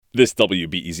This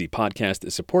WBEZ podcast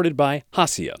is supported by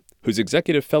HACIA, whose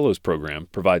Executive Fellows Program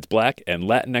provides Black and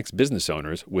Latinx business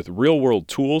owners with real-world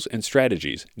tools and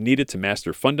strategies needed to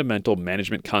master fundamental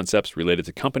management concepts related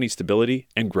to company stability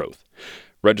and growth.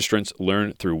 Registrants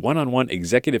learn through one-on-one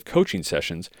executive coaching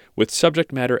sessions with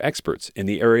subject matter experts in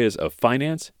the areas of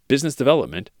finance, business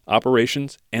development,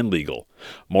 operations, and legal.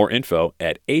 More info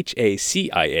at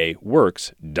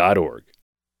haciaworks.org.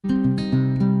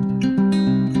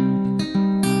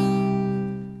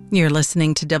 You're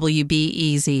listening to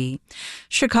WBEZ.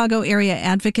 Chicago area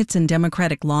advocates and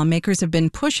Democratic lawmakers have been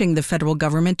pushing the federal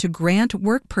government to grant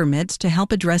work permits to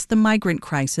help address the migrant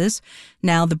crisis.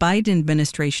 Now, the Biden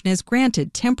administration has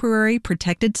granted temporary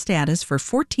protected status for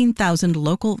 14,000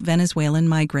 local Venezuelan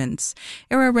migrants.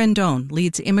 Ere Rendón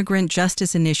leads immigrant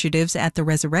justice initiatives at the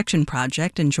Resurrection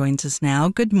Project and joins us now.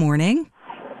 Good morning.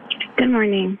 Good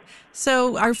morning.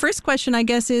 So our first question, I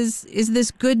guess, is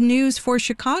this good news for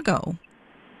Chicago?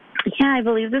 Yeah, I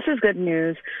believe this is good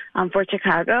news for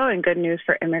Chicago and good news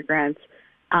for immigrants.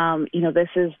 This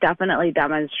is definitely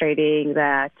demonstrating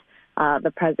that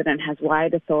the president has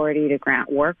wide authority to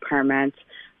grant work permits.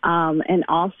 And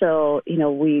also,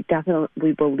 we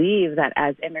believe that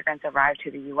as immigrants arrive to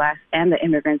the U.S. and the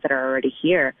immigrants that are already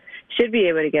here should be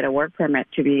able to get a work permit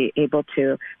to be able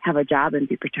to have a job and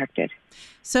be protected.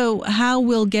 So how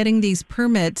will getting these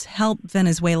permits help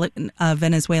Venezuelan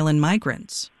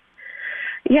migrants?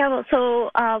 Yeah,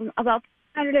 about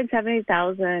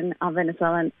 170,000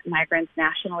 Venezuelan migrants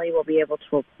nationally will be able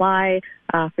to apply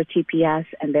for TPS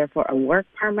and therefore a work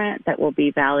permit that will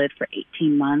be valid for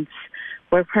 18 months.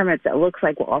 Work permits that looks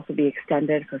like will also be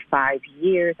extended for 5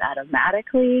 years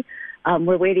automatically.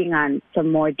 We're waiting on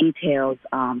some more details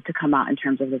to come out in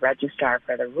terms of the registrar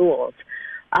for the rules.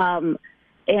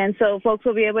 And so folks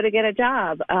will be able to get a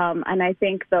job. And I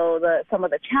think, though, some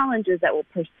of the challenges that will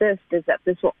persist is that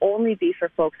this will only be for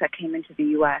folks that came into the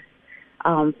U.S.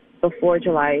 Before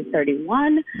July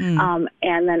 31. And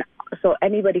then so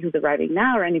anybody who's arriving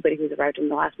now or anybody who's arrived in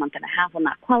the last month and a half will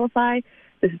not qualify.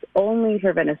 This is only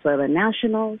for Venezuelan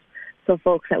nationals. So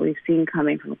folks that we've seen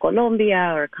coming from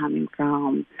Colombia or coming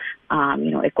from,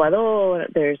 Ecuador,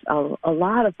 there's a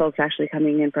lot of folks actually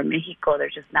coming in from Mexico. They're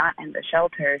just not in the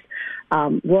shelters,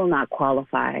 will not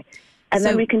qualify. And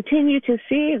then we continue to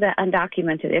see that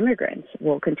undocumented immigrants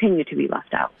will continue to be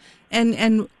left out.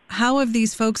 And how have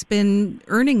these folks been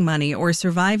earning money or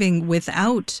surviving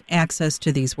without access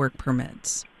to these work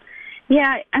permits?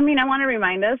 Yeah, I want to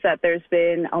remind us that there's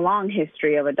been a long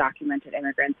history of undocumented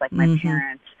immigrants like my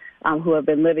parents who have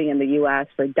been living in the U.S.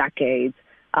 for decades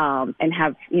and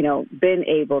have, been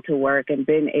able to work and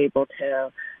been able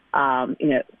to,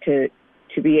 to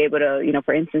be able to,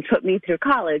 for instance, put me through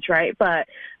college, right? But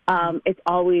it's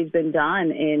always been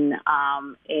done in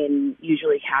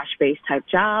usually cash-based type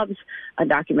jobs.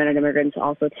 Undocumented immigrants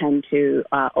also tend to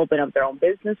open up their own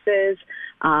businesses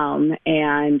and,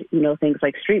 things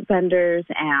like street vendors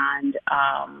and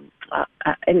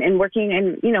working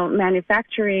in,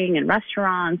 manufacturing and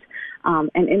restaurants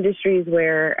and industries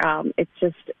where it's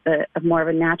just more of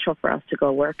a natural for us to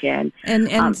go work in. And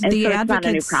so it's not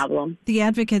a new problem. The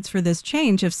advocates for this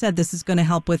change have said this is going to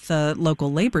help with the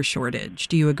local labor shortage.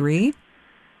 Do you agree?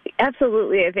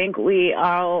 Absolutely. I think we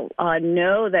all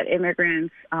know that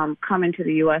immigrants come into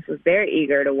the U.S. with very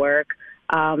eager to work.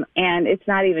 And it's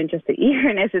not even just the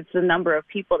eagerness, it's the number of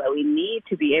people that we need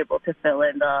to be able to fill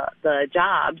in the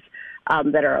jobs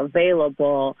that are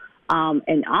available,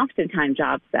 and oftentimes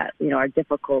jobs that, are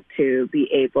difficult to be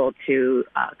able to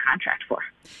contract for.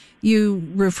 You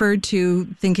referred to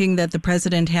thinking that the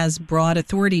president has broad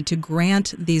authority to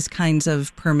grant these kinds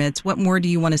of permits. What more do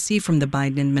you want to see from the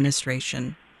Biden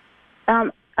administration?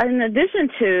 In addition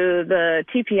to the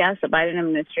TPS, the Biden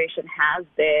administration has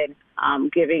been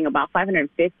giving about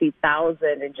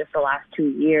 550,000 in just the last 2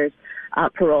 years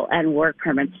parole and work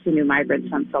permits to new migrants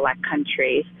from select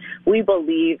countries. We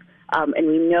believe and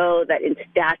we know that in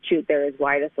statute there is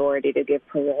wide authority to give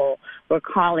parole. We're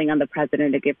calling on the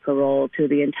president to give parole to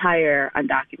the entire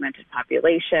undocumented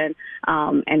population.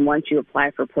 And once you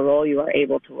apply for parole, you are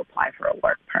able to apply for a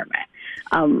work permit.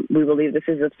 We believe this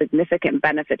is a significant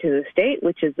benefit to the state,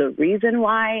 which is the reason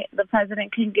why the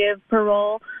president can give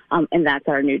parole, and that's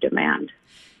our new demand.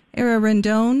 Ere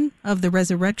Rendón of the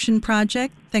Resurrection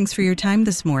Project, thanks for your time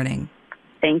this morning.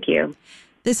 Thank you.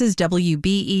 This is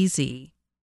WBEZ.